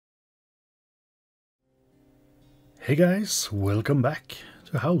Hey guys, welcome back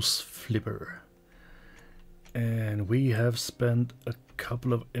to House Flipper. And we have spent a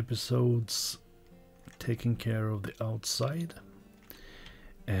couple of episodes taking care of the outside.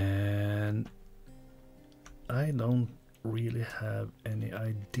 And I don't really have any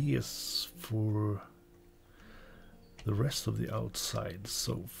ideas for the rest of the outside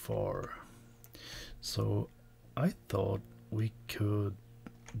so far. So I thought we could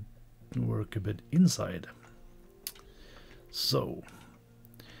work a bit inside. So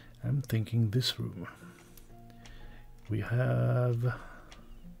I'm thinking this room. We have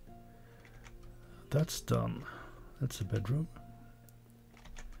that's done. That's a bedroom.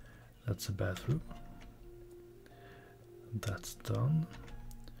 That's a bathroom. That's done.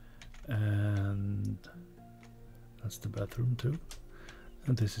 And that's the bathroom too.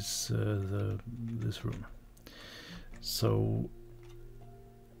 And this is this room. So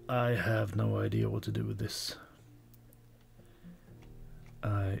I have no idea what to do with this.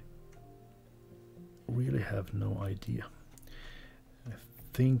 I really have no idea. I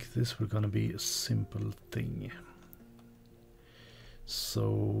think this was gonna be a simple thing. So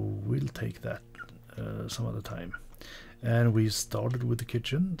we'll take that some other time. And we started with the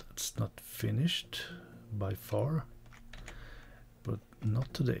kitchen. That's not finished by far, but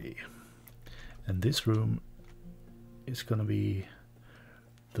not today. And this room is gonna be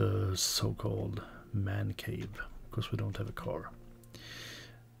the so-called man cave, because we don't have a car.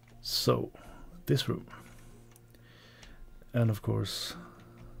 So this room, and of course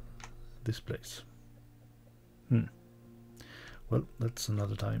this place. Well, that's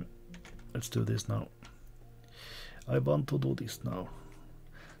another time. Let's do this now. I want to do this now.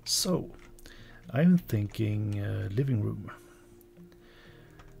 So I'm thinking living room.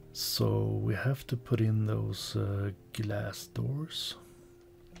 So we have to put in those glass doors,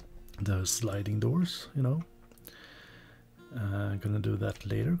 the sliding doors, you know. I'm gonna do that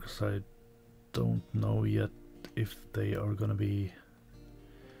later because I don't know yet if they are gonna be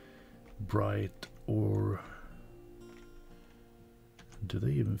bright or do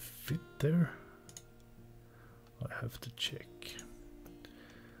they even fit there? I have to check.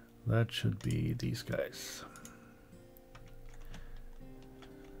 That should be these guys.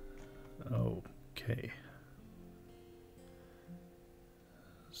 Okay.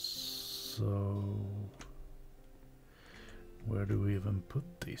 So where do we even put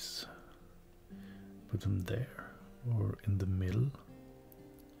these? Put them there, or in the middle,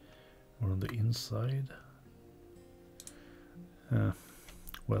 or on the inside?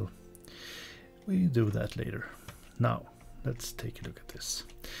 Well, we do that later. Now, let's take a look at this.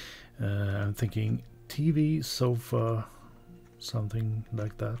 I'm thinking TV, sofa, something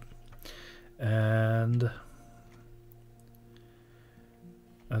like that. And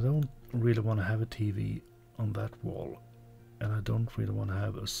I don't really want to have a TV on that wall. And I don't really want to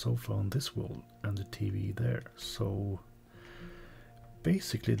have a sofa on this wall and a TV there. So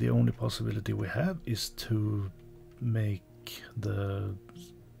basically the only possibility we have is to make the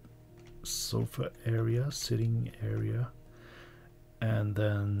sofa area, sitting area, and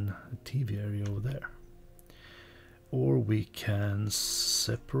then a TV area over there. Or we can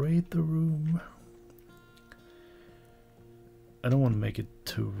separate the room. I don't want to make it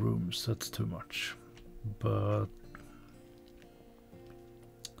 2 rooms, that's too much. But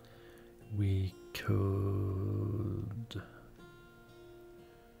we could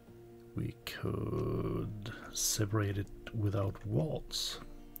separate it without walls,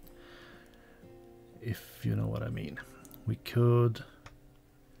 if you know what I mean. We could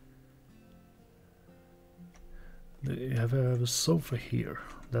have a sofa here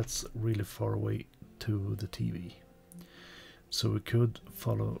that's really far away to the TV, so we could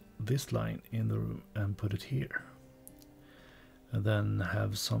follow this line in the room and put it here. And then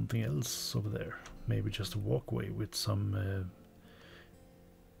have something else over there. Maybe just a walkway with some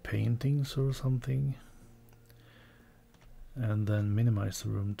paintings or something. And then minimize the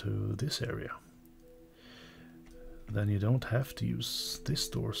room to this area. Then you don't have to use this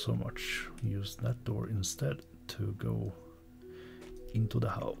door so much. Use that door instead to go into the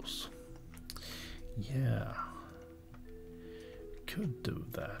house. Yeah. Could do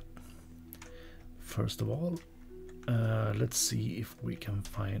that. First of all, let's see if we can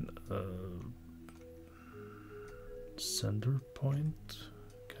find a center point,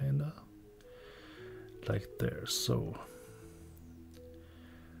 kinda like there. So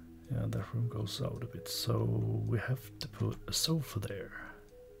yeah, that room goes out a bit, so we have to put a sofa there.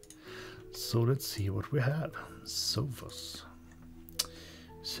 So let's see what we have. Sofas.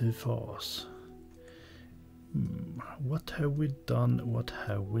 What have we done? What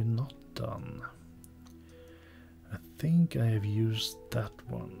have we not done? I think I have used that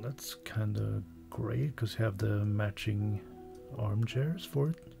one. That's kind of great because you have the matching armchairs for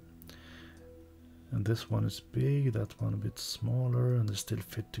it. And this one is big, that one a bit smaller, and they still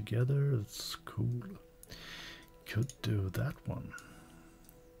fit together. That's cool. Could do that one.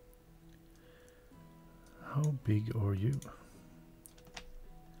 How big are you?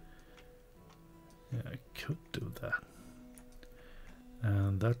 Yeah, I could do that.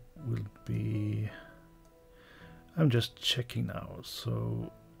 And that will be... I'm just checking now,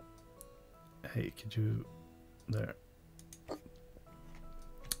 so... Hey, could you... There.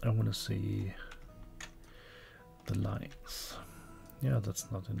 I want to see the lines. Yeah, that's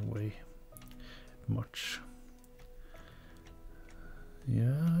not in the way much.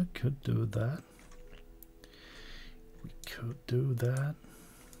 Yeah, I could do that. We could do that.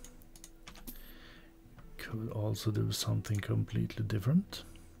 Could also do something completely different.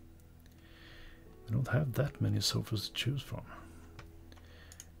 We don't have that many sofas to choose from.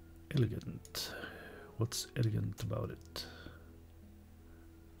 Elegant. What's elegant about it?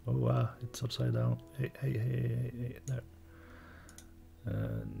 Oh wow, it's upside down. Hey, hey, hey, hey, hey, there.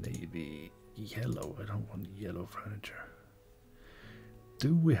 Navy yellow. I don't want yellow furniture.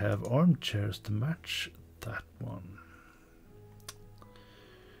 Do we have armchairs to match that one?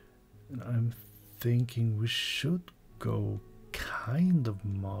 And I'm thinking we should go kind of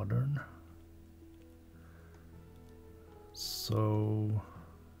modern. So,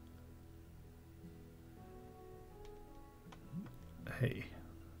 hey,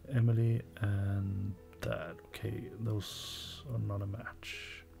 Emily and Dad. Okay, those are not a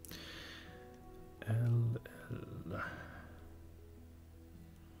match. LL.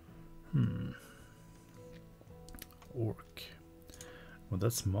 Orc. Well,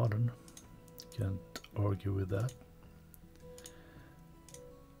 that's modern. Can't argue with that.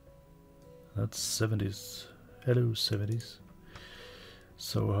 That's 70s. Hello, 70s.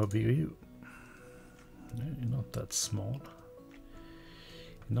 So how big are you? You're not that small.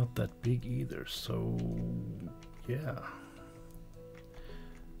 You're not that big either, so yeah.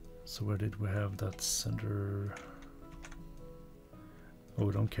 So where did we have that center? Oh,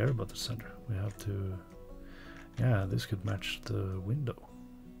 we don't care about the center. We have to... Yeah, this could match the window.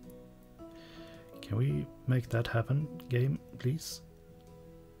 Can we make that happen, game, please?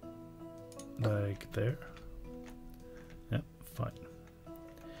 Like there. Yeah, fine.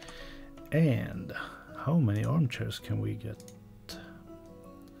 And how many armchairs can we get?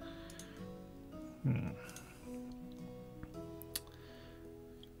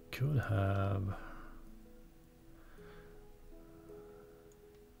 Could have...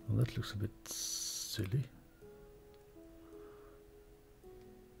 Well, that looks a bit silly.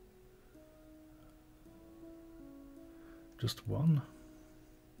 Just one.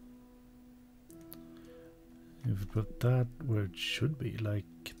 If you put that where it should be, like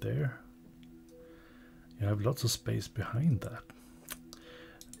there, you have lots of space behind that.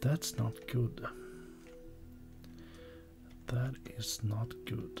 That's not good. That is not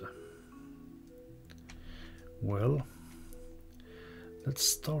good. Well, let's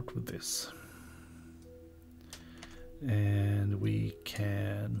start with this. And we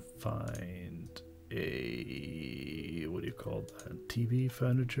can find a, what do you call that, TV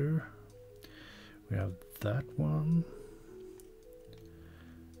furniture. We have that one.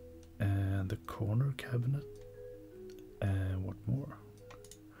 And the corner cabinet. And what more?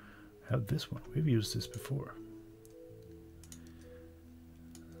 We have this one. We've used this before.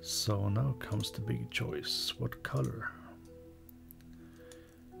 So now comes the big choice. What color?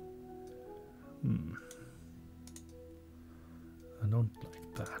 I don't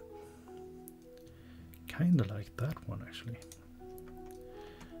like that. Kinda like that one actually.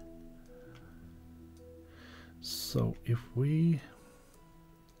 So if we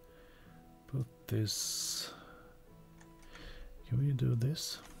put this, can we do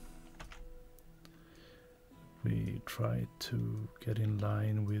this? We try to get in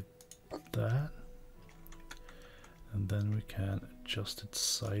line with that, and then we can adjust it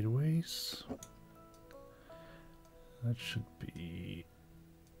sideways. That should be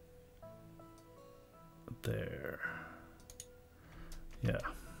there. Yeah.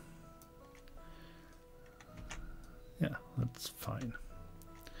 Yeah, that's fine.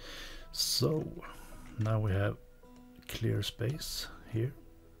 So now we have clear space here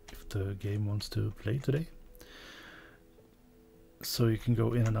if the game wants to play today. So you can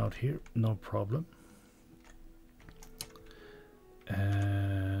go in and out here, no problem.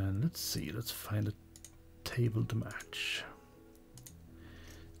 And let's see, let's find a table to match.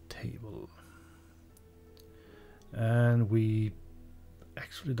 Table. And we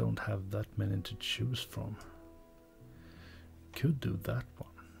actually don't have that many to choose from. could do that one.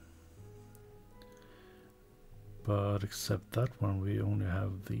 But except that one, we only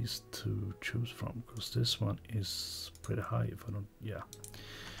have these to choose from, because this one is pretty high if I don't, yeah.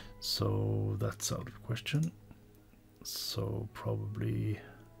 So that's out of the question. So probably,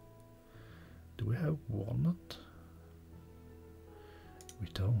 do we have walnut? We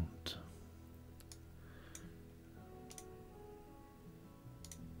don't.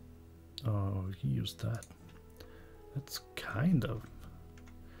 Oh, we can use that. That's kind of,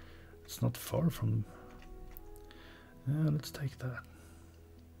 it's not far from. Yeah, let's take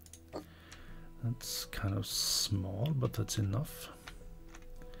that. That's kind of small, but that's enough.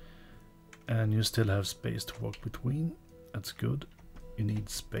 And you still have space to walk between. That's good. You need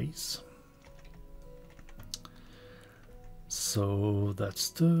space. So that's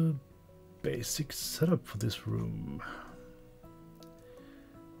the basic setup for this room.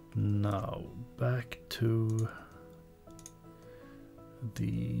 Now back to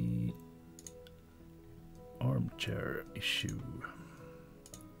the armchair issue.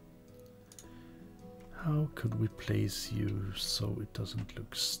 How could we place you so it doesn't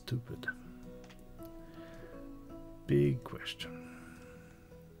look stupid? Big question.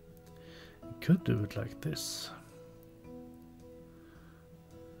 You could do it like this.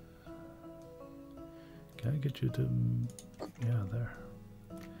 Can I get you to... yeah, there.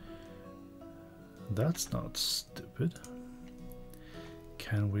 That's not stupid.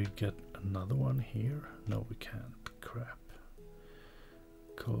 Can we get another one here? No, we can't. Crap.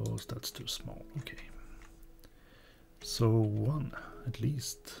 Because that's too small. Okay. So one, at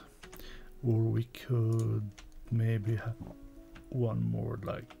least. Or we could maybe have one more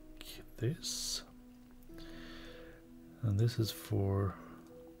like this. And this is for...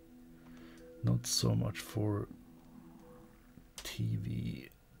 not so much for TV,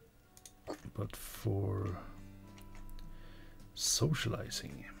 but for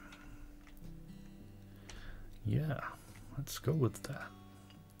socializing. Yeah, let's go with that.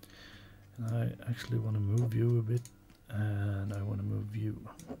 And I actually want to move you a bit, and I want to move you.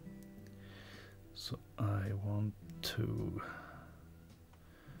 So I want to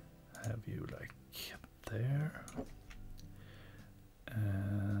have you like there,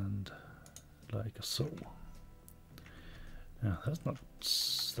 and like so. Yeah,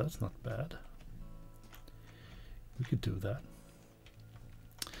 that's not bad. We could do that.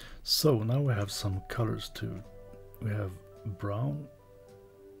 So now we have some colors too. We have brown,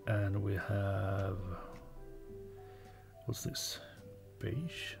 and we have, what's this?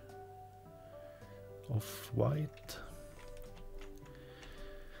 Beige, off-white.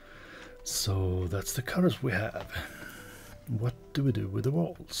 So that's the colors we have. What do we do with the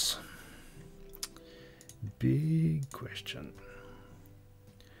walls? Big question.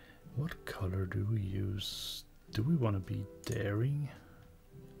 What color do we use? Do we want to be daring?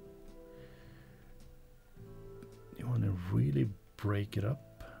 You want to really break it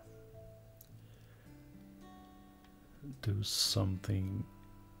up? Do something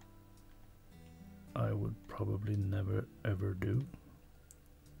I would probably never ever do.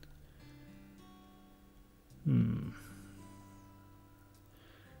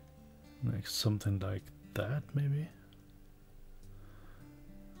 Like something like that maybe?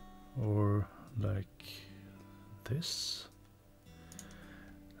 Or like this?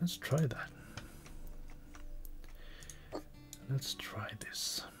 Let's try that. Let's try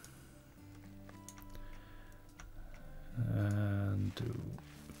this. And do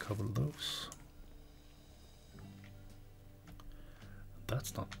a couple of those.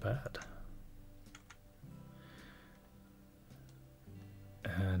 That's not bad.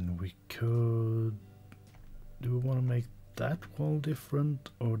 And we could... do we want to make that wall different,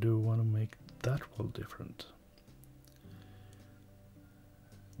 or do we want to make that wall different?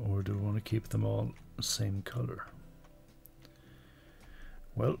 Or do we want to keep them all the same color?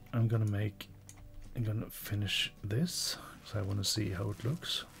 Well, I'm gonna finish this, because I want to see how it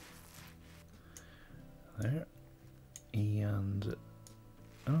looks. There. And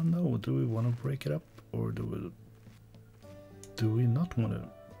I don't know, do we want to break it up, or do we not want to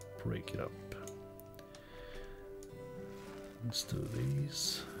break it up? Let's do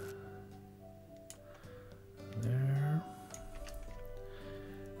these. There.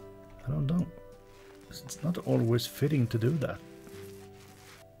 I don't know. It's not always fitting to do that.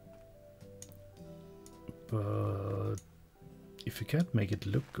 But if you can't make it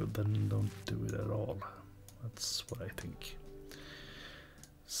look good, then don't do it at all. That's what I think.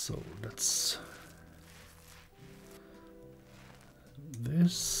 So let's...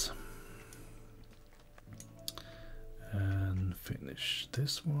 this. And finish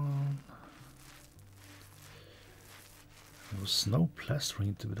this one. There was no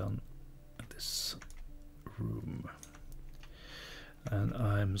plastering to be done in this room. And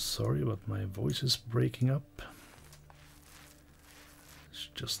I'm sorry, but my voice is breaking up. It's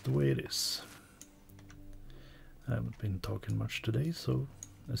just the way it is. I haven't been talking much today, so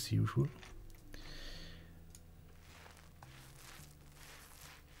as usual.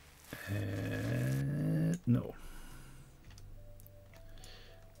 No.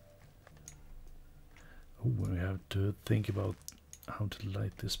 Oh, we have to think about how to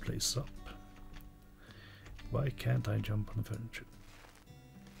light this place up. Why can't I jump on the furniture?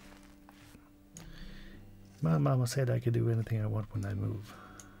 My mama said I could do anything I want when I move.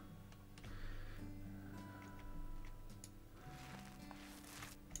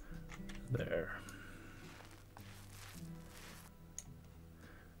 There.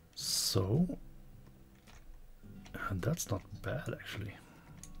 So, and that's not bad actually.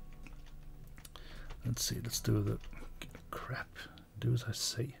 Let's see, let's do the crap. Do as I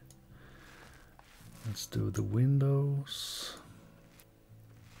say. Let's do the windows,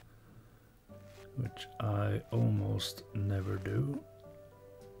 which I almost never do.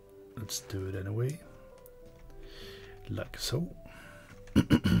 Let's do it anyway, like so.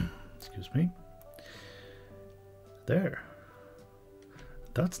 Excuse me. There.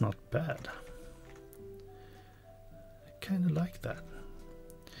 That's not bad. I kind of like that.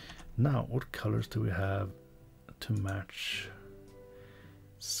 Now, what colors do we have to match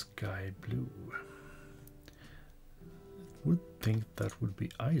sky blue? I would think that would be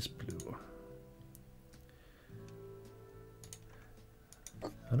ice blue.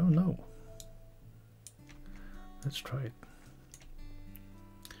 I don't know. Let's try it.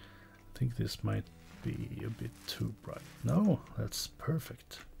 I think this might be a bit too bright. No, that's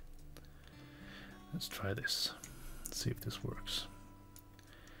perfect. Let's try this. Let's see if this works.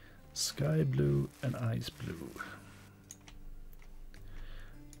 Sky blue and ice blue.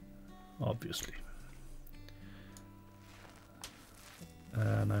 Obviously.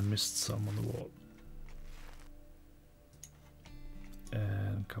 And I missed some on the wall.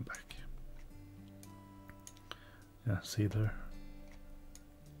 And come back. Yeah, see there?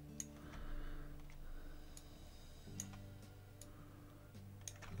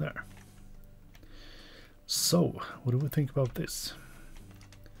 There. So, what do we think about this?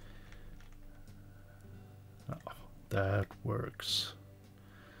 Oh, that works.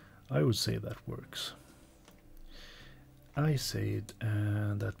 I would say that works. I say it,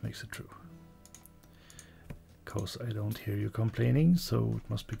 and that makes it true. Because I don't hear you complaining, so it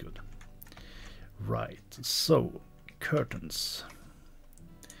must be good. Right, so, curtains.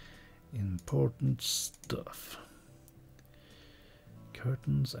 Important stuff.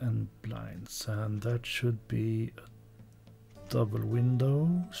 Curtains and blinds, and that should be a double window,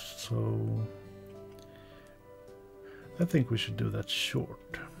 so I think we should do that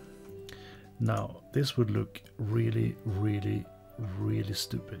short. Now, this would look really, really, really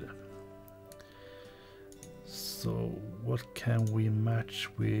stupid. So, what can we match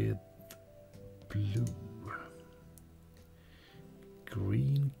with blue?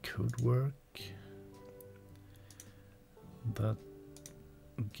 Green could work. That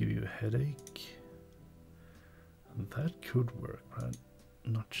would give you a headache. And that could work, but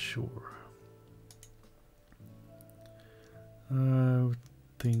I'm not sure. I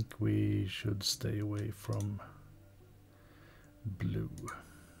think we should stay away from blue.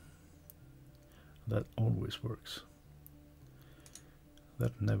 That always works.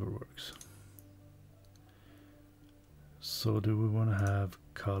 That never works. So do we want to have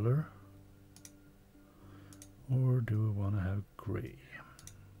color, or do we want to have gray?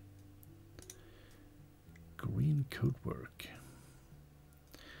 Green could work.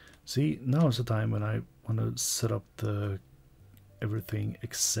 See, now is the time when I want to set up the everything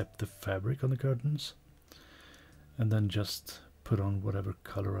except the fabric on the curtains, and then just put on whatever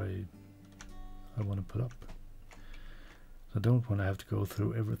color I want to put up. I don't want to have to go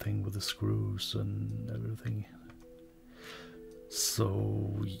through everything with the screws and everything.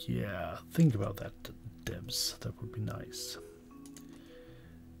 So yeah, think about that, devs. That would be nice.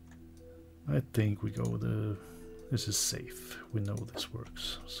 I think we go with the... This is safe. We know this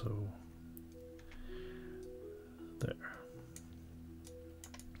works. So there.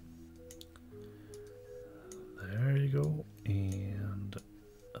 There you go, and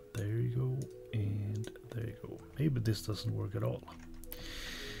there you go, and there you go. Maybe this doesn't work at all.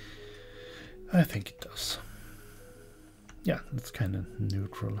 I think it does. Yeah, it's kind of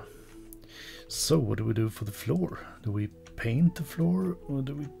neutral. So what do we do for the floor? Do we paint the floor, or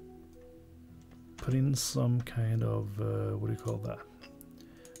do we put in some kind of, what do you call that?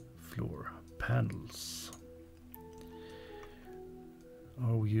 Floor panels.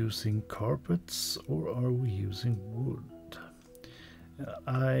 Are we using carpets or are we using wood?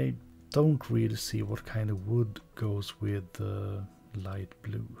 I don't really see what kind of wood goes with light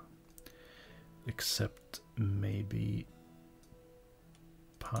blue, except maybe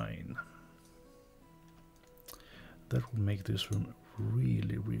pine. That would make this room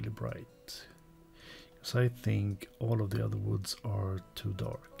really, really bright. Because I think all of the other woods are too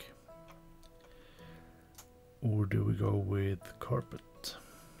dark. Or do we go with carpet?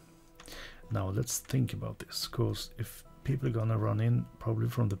 Now let's think about this, because if people are gonna run in probably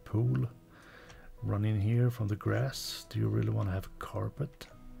from the pool, run in here from the grass, do you really want to have a carpet?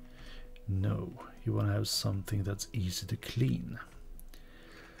 No, you want to have something that's easy to clean.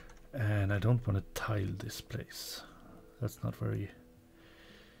 And I don't want to tile this place. That's not very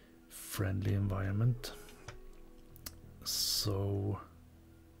friendly environment. So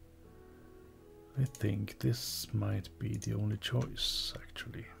I think this might be the only choice,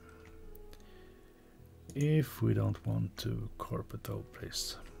 actually. If we don't want to carpet the whole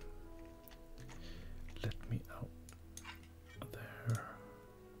place. Let me out there.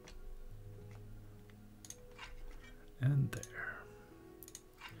 And there.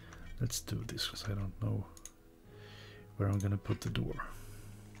 Let's do this, because I don't know where I'm gonna put the door.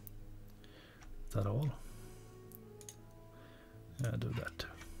 Is that all? Yeah, do that too.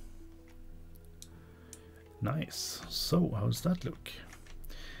 Nice. So, how does that look?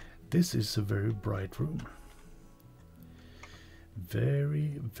 This is a very bright room.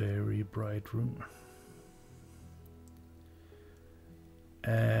 Very, very bright room.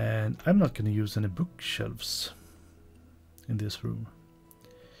 And I'm not going to use any bookshelves in this room.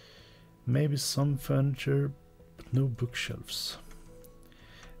 Maybe some furniture, but no bookshelves.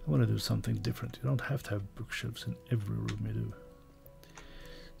 I want to do something different. You don't have to have bookshelves in every room you do.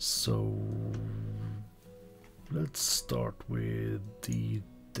 So let's start with the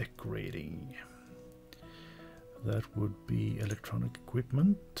decorating. That would be electronic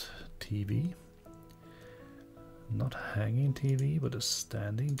equipment, TV. Not hanging TV, but a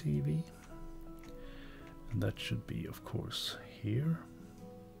standing TV. And that should be, of course, here.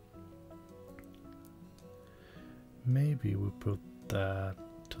 Maybe we put that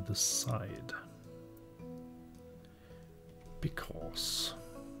to the side. Because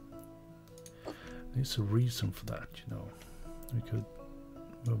there's a reason for that, you know. We could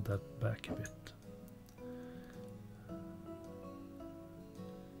move that back a bit.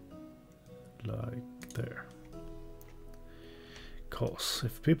 Like there. Because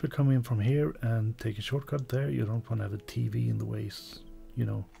if people come in from here and take a shortcut there, you don't want to have a TV in the ways, you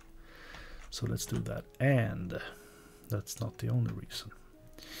know. So let's do that. And that's not the only reason.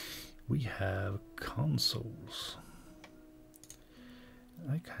 We have consoles.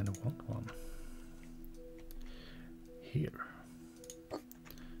 I kind of want one. Here.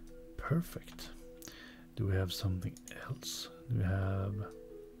 Perfect. Do we have something else? Do we have...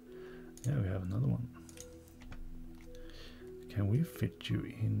 Yeah, we have another one. Can we fit you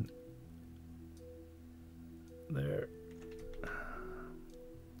in there?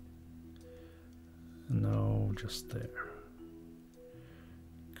 No, just there.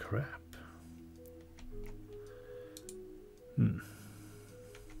 Crap. It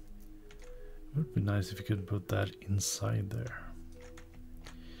would be nice if you could put that inside there.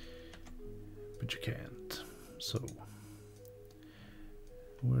 But you can't. So,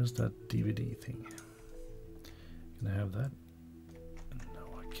 where's that DVD thing? Can I have that?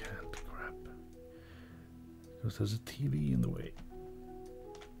 No, I can't. Crap. Because there's a TV in the way.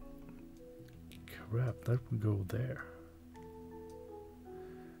 Crap, that would go there.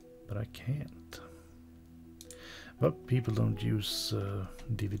 But I can't. But people don't use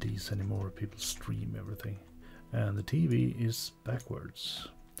DVDs anymore. People stream everything. And the TV is backwards.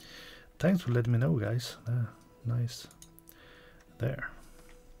 Thanks for letting me know, guys. Nice. There.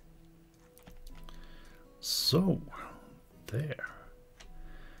 So, there.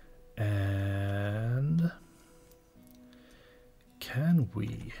 And can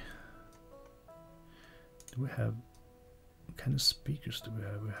we... Do we have... What kind of speakers do we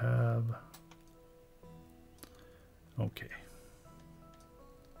have? We have... Okay.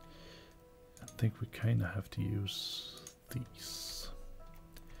 I think we kind of have to use these.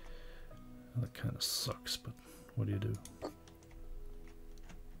 That kind of sucks, but what do you do?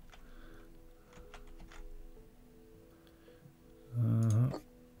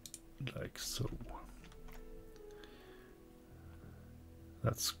 Like so.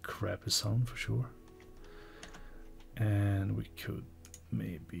 That's crappy sound for sure. And we could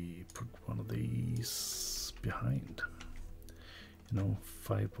maybe put one of these behind. You know,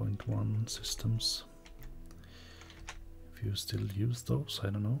 5.1 systems. if you still use those, I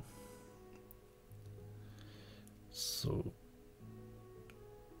don't know. So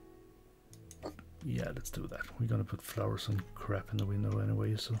yeah, let's do that. We're gonna put flowers and crap in the window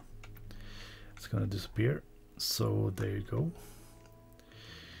anyway, so it's gonna disappear. So there you go.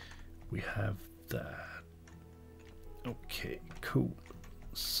 We have that. Okay, cool.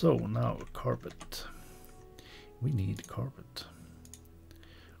 So now carpet. We need carpet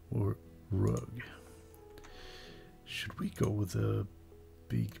or rug. Should we go with a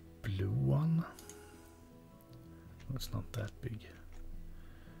big blue one? No, it's not that big.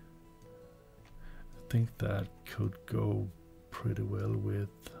 I think that could go pretty well with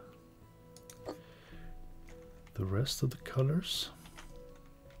the rest of the colors.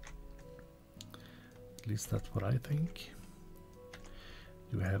 At least that's what I think.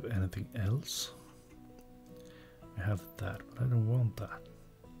 Do we have anything else? I have that, but I don't want that.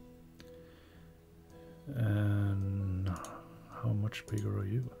 And how much bigger are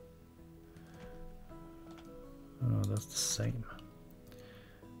you? Oh, that's the same.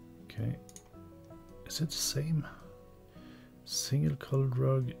 Okay. Is it the same? Single colored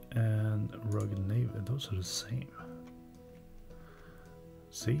rug and rug navy, those are the same.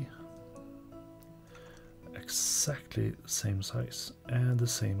 See? Exactly the same size and the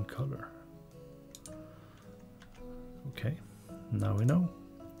same color. Okay, now we know.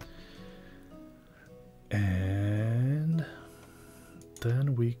 And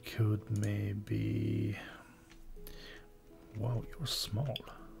then we could maybe... Wow, you're small.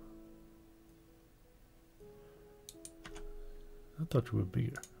 I thought you were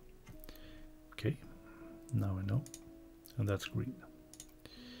bigger. Okay, now I know. And that's green.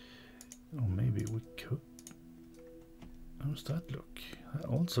 Or maybe we could... How does that look? That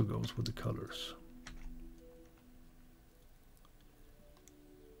also goes with the colors.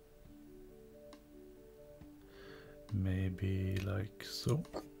 Maybe like so.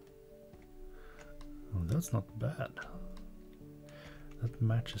 Oh, that's not bad. That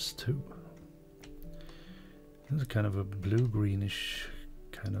matches too. It's kind of a blue-greenish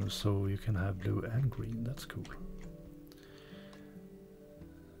kind of, so you can have blue and green. That's cool.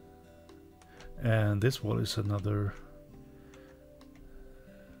 And this wall is another,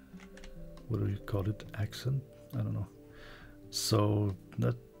 what do you call it? Accent? I don't know. So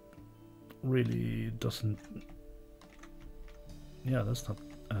that really doesn't, yeah, that's not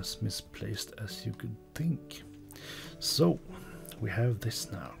as misplaced as you could think. So we have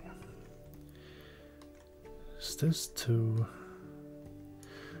this now. Is this too...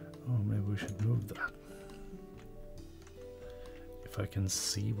 Oh, maybe we should move that. If I can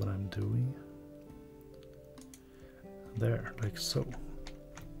see what I'm doing. There, like so.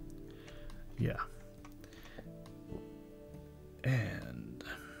 Yeah. And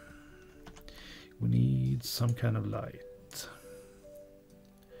we need some kind of light.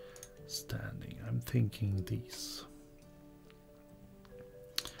 Standing. I'm thinking these.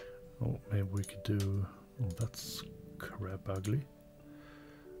 Oh, maybe we could do... Oh, that's crap ugly.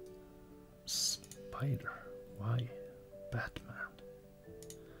 Spider. Why? Batman.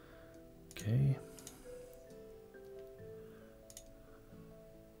 Okay.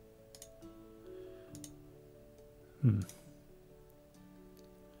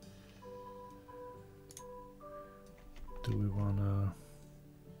 Do we wanna...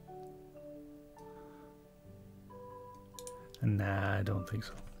 Nah, I don't think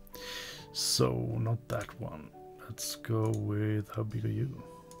so. So, not that one. Let's go with... How big are you?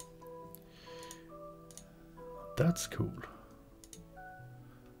 That's cool.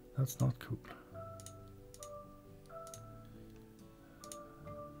 That's not cool.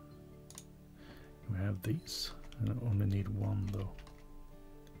 We have these. I only need one though.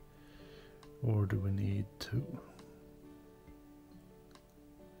 Or do we need two?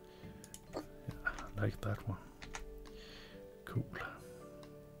 Yeah, I like that one. Cool.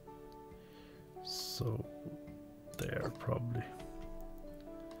 So there probably.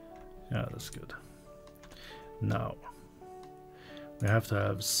 Yeah, that's good. Now we have to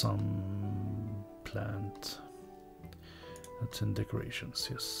have some plant that's in decorations,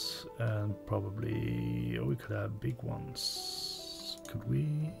 yes, and probably we could have big ones. Could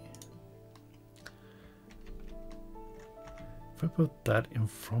we? If I put that in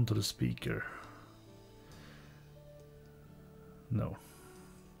front of the speaker. No.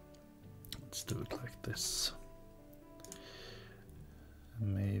 Let's do it like this.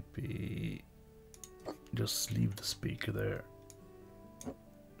 Maybe just leave the speaker there.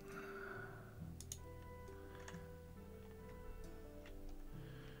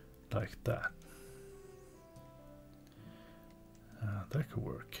 Like that. That could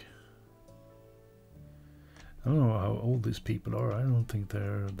work. I don't know how old these people are. I don't think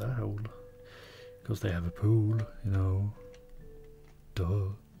they're that old. Because they have a pool, you know. Duh.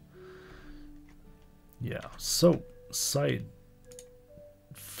 Yeah, so side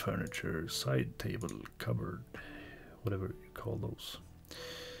furniture, side table, cupboard, whatever you call those.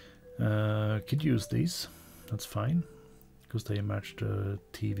 Could use these, that's fine, because they match the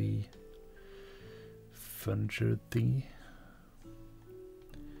TV furniture thingy.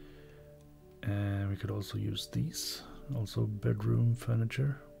 And we could also use these, also bedroom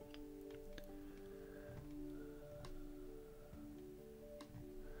furniture.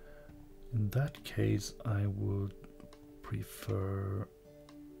 In that case, I would prefer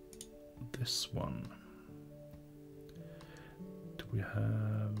this one. Do we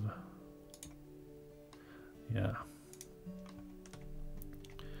have... yeah.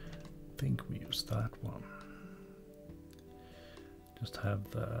 I think we use that one. Just have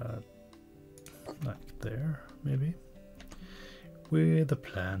that like there, maybe. With a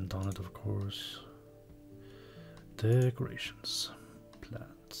plant on it, of course. Decorations.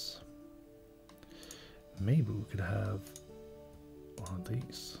 Plants. Maybe we could have one of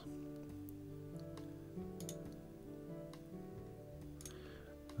these.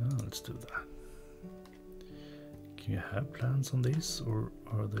 Oh, let's do that. Can you have plants on these, or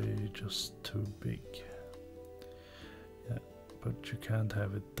are they just too big? Yeah, but you can't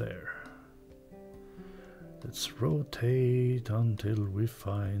have it there. Let's rotate until we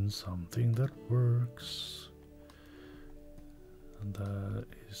find something that works. And that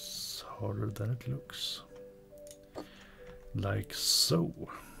is harder than it looks. Like so.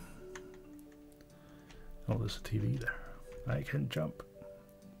 Oh, there's a TV there. I can jump.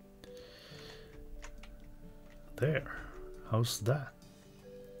 There. How's that?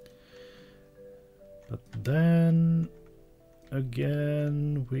 But then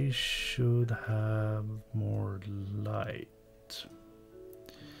again, we should have more light.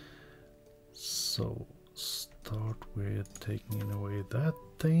 So start with taking away that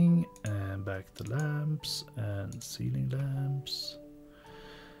thing and back the lamps and ceiling lamps.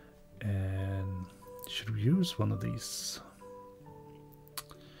 And should we use one of these?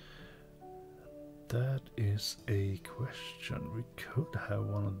 That is a question. We could have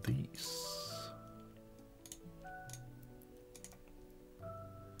one of these.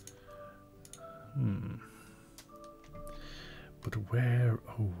 But where,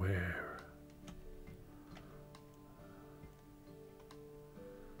 oh where?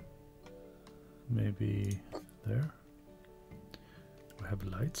 Maybe there? We have a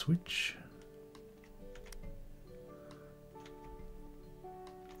light switch.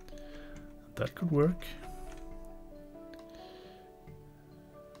 That could work.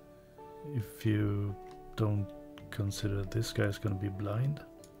 If you don't consider this guy's gonna be blind.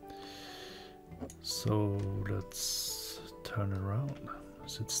 So let's turn it around.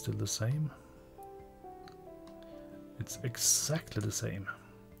 Is it still the same? It's exactly the same.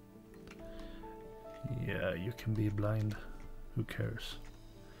 Yeah, you can be blind. Who cares?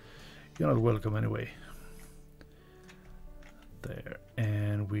 You're not welcome anyway. There.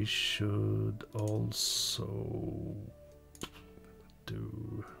 And we should also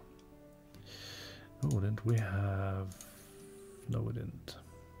do... oh, didn't we have... no, we didn't.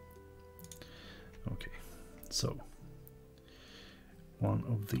 Okay, so one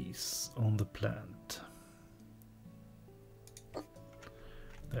of these on the plant.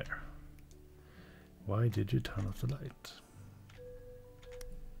 There. Why did you turn off the light?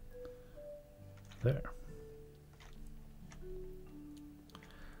 There.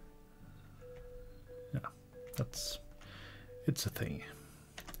 Yeah, it's a thing.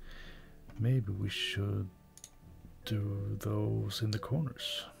 Maybe we should do those in the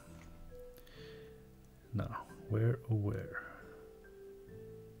corners. Now, where, oh where?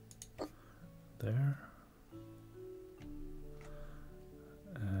 There.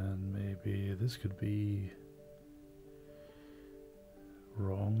 And maybe this could be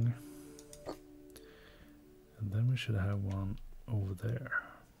wrong. And then we should have one over there.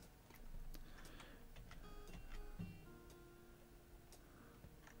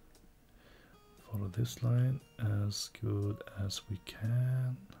 Follow this line as good as we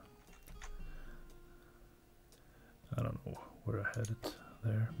can. I don't know where I had it.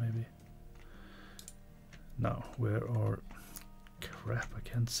 There, maybe. Now, where are... crap, I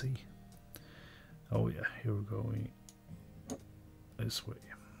can't see. Oh yeah, you're going this way.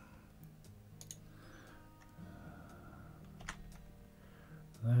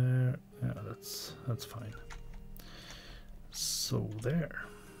 There, yeah, that's fine. So there.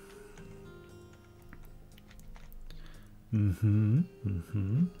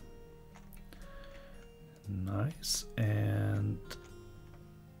 Nice. And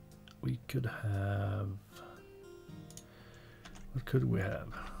we could have... What could we have?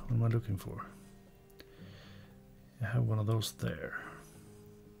 What am I looking for? I have one of those there.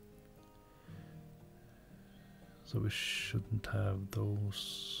 So we shouldn't have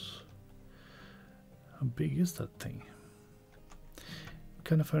those. How big is that thing? What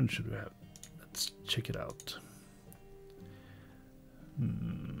kind of furniture do we have? Let's check it out.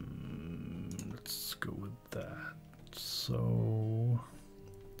 Let's go with that. So...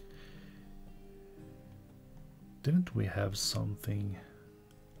 Didn't we have something?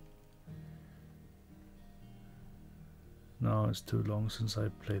 No, it's too long since I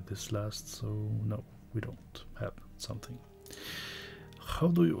played this last, so no, we don't have something. How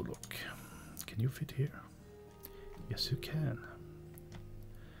do you look? Can you fit here? Yes, you can.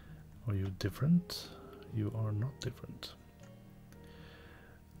 Are you different? You are not different.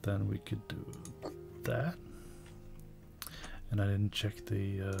 Then we could do that. And I didn't check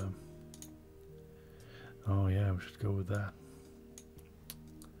the... Oh yeah, we should go with that.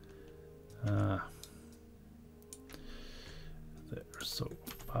 There, so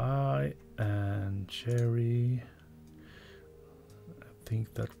pie and cherry. I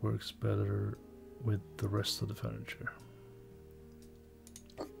think that works better with the rest of the furniture.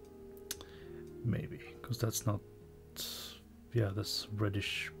 Maybe, because that's not... Yeah, that's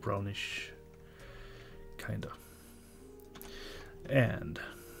reddish, brownish, kinda. And...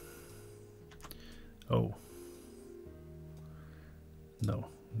 Oh. No,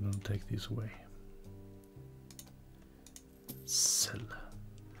 I'm gonna take these away. Sell.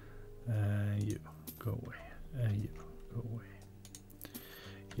 You, go away. You, go away.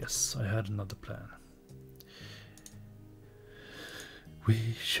 Yes, I had another plan.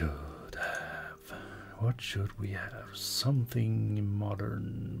 We should have... What should we have? Something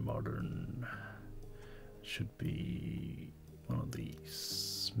modern. Should be one of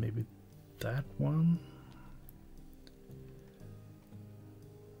these. Maybe that one?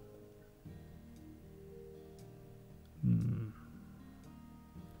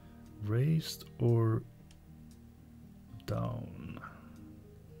 Raised or down?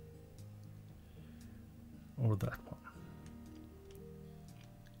 Or that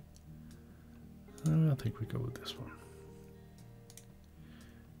one? I think we go with this one.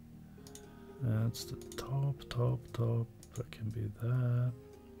 That's the top. That can be that.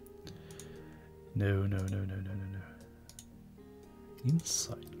 No.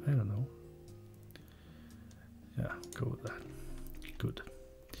 Inside, I don't know. Yeah, go with that. Good.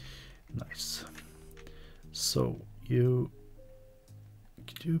 Nice. So, could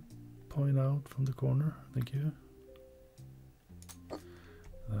you point out from the corner? Thank you.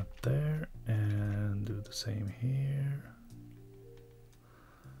 That there, and do the same here.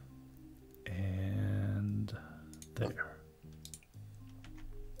 And there.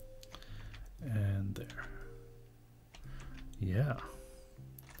 And there. Yeah.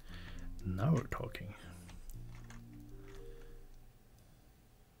 Now we're talking.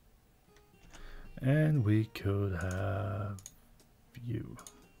 And we could have you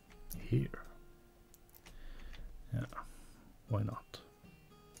here. Yeah, why not?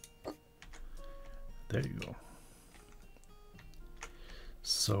 There you go.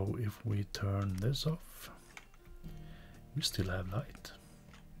 So if we turn this off, we still have light.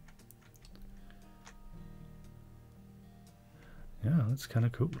 Yeah, that's kind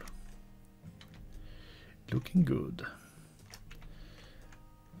of cool. Looking good.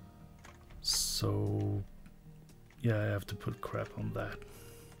 So, yeah, I have to put crap on that.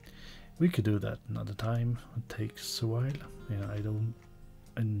 We could do that another time. It takes a while. Yeah,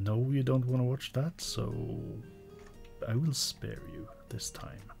 I know you don't want to watch that, so I will spare you this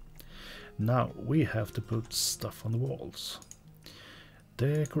time. Now we have to put stuff on the walls.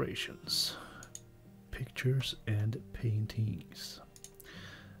 Decorations, pictures and paintings.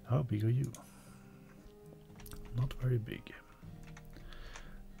 How big are you? Not very big.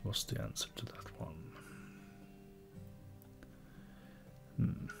 What's the answer to that one?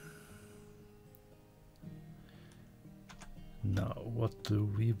 Now, what do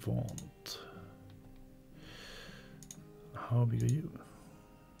we want? How big are you?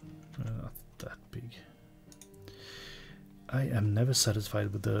 Not that big. I am never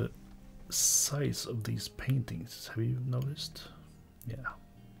satisfied with the size of these paintings. Have you noticed? Yeah.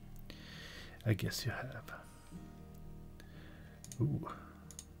 I guess you have. Ooh.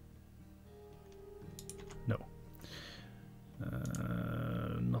 No.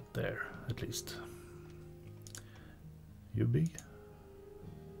 Not there, at least. You're big?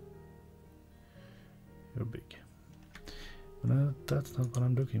 You're big. But that's not what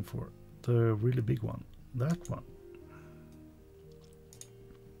I'm looking for. The really big one. that one.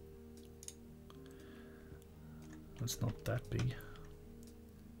 It's not that big.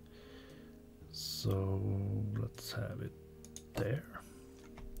 So let's have it there.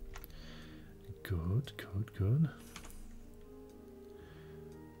 Good, good, good.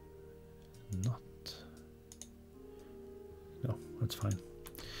 Not. No, that's fine.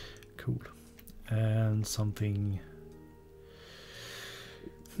 Cool. And something.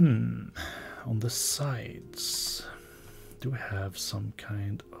 On the sides. Do we have some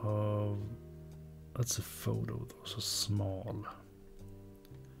kind of. That's a photo, those are small.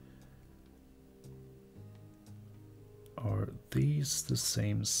 Are these the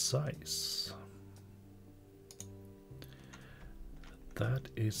same size? That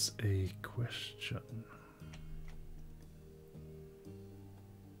is a question.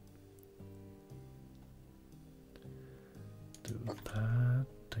 Do that,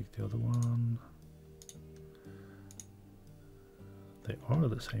 take the other one. They are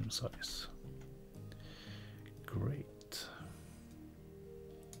the same size. Great.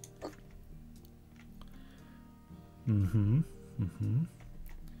 And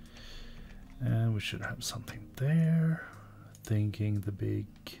we should have something there. Thinking the big,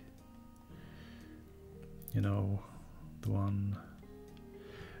 you know, the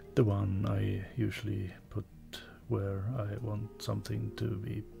one I usually put where I want something to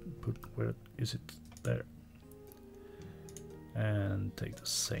be put. Where is it? There. And take the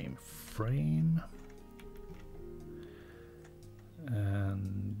same frame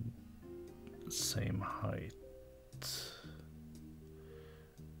and same height,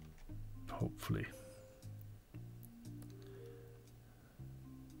 hopefully.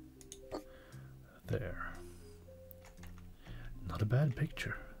 There. Not a bad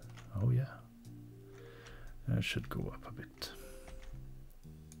picture. Oh yeah. I should go up a bit.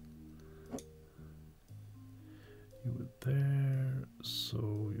 You were there,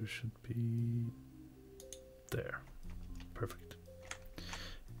 so you should be there. Perfect.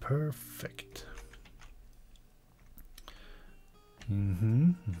 Perfect.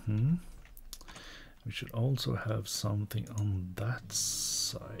 We should also have something on that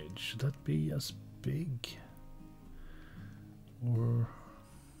side. Should that be as big? Or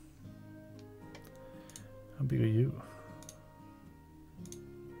how big are you?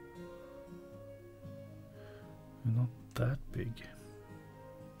 You're not that big.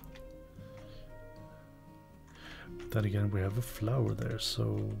 Then again, we have a flower there,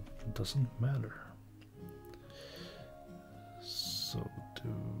 so it doesn't matter. So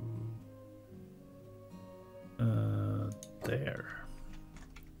do there.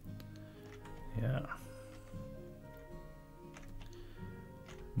 Yeah.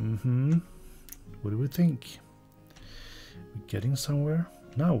 What do we think? We're getting somewhere.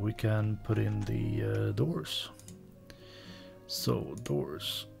 Now we can put in the doors. So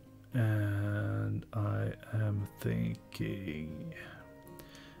doors, and I am thinking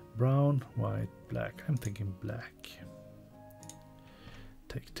brown, white, black. I'm thinking black.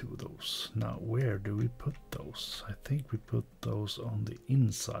 Take 2 of those. Now where do we put those? I think we put those on the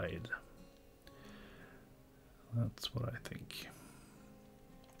inside. That's what I think.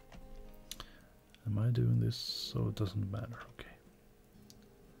 Am I doing this so it doesn't matter? Okay.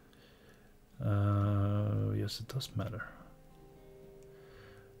 Yes, it does matter.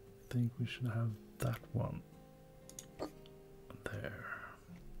 I think we should have that one there.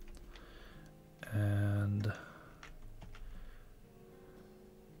 And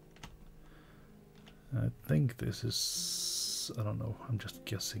I think this is, I don't know, I'm just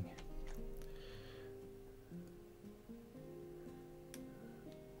guessing.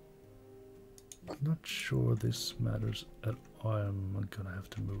 Not sure this matters at all. I'm gonna have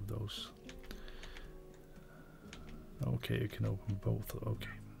to move those. Okay, you can open both. Okay.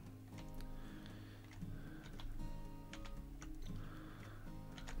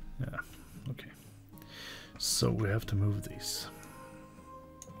 Yeah, okay. So we have to move these.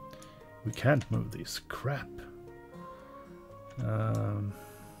 We can't move these. Crap.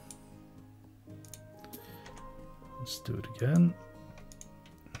 Let's do it again.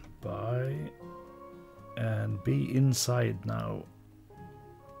 Buy. And be inside now.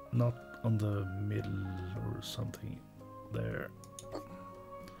 Not on the middle or something. There.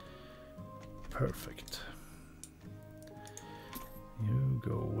 Perfect. You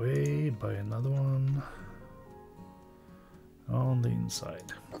go away, buy another one. On the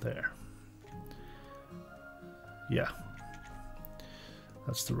inside. There. Yeah.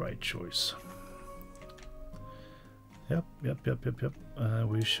 That's the right choice. Yep.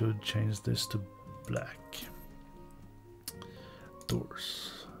 We should change this to black.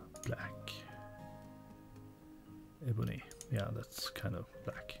 Doors. Black. ebony. Yeah, that's kind of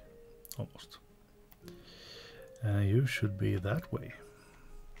black, almost. You should be that way.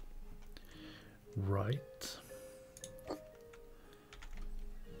 Right.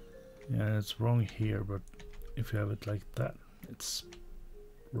 Yeah, it's wrong here, but if you have it like that, it's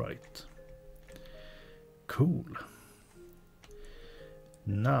right. Cool.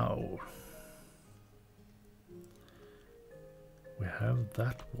 Now we have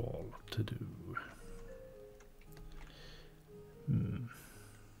that wall to do.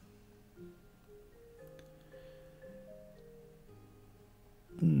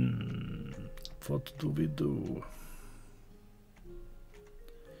 What do we do?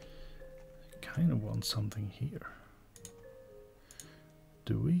 Kind of want something here.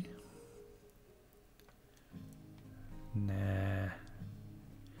 Do we? Nah.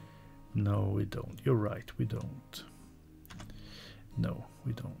 No, we don't. You're right, we don't. No,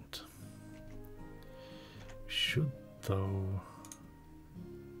 we don't. Should, though,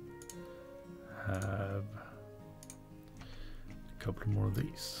 have a couple more of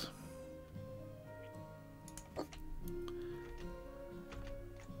these.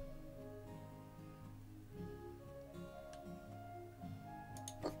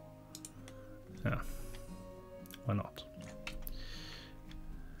 Yeah, why not?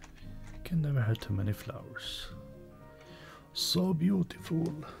 Can never have too many flowers. So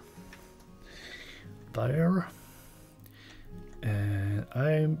beautiful. There. And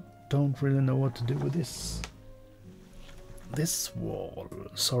I don't really know what to do with this wall.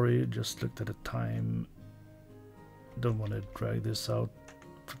 Sorry, just looked at the time. Don't want to drag this out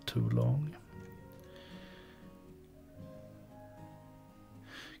for too long.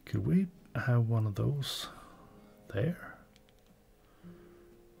 Could we have one of those there?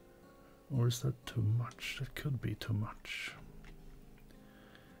 Or is that too much? That could be too much.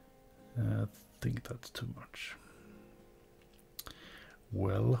 I think that's too much.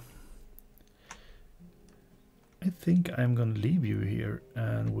 Well, I think I'm gonna leave you here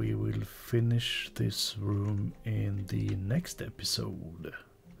and we will finish this room in the next episode.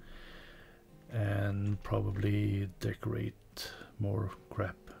 And probably decorate more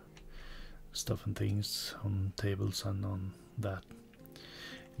crap stuff and things on tables and on that.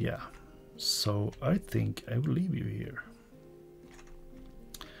 Yeah, so I think I will leave you here.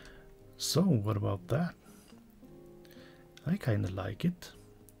 So what about that? I kinda like it.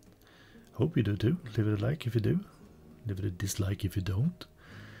 Hope you do too. Leave it a like if you do. Leave it a dislike if you don't.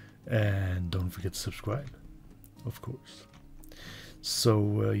 And don't forget to subscribe, of course.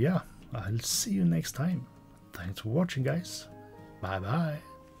 So yeah, I'll see you next time. Thanks for watching, guys. Bye bye.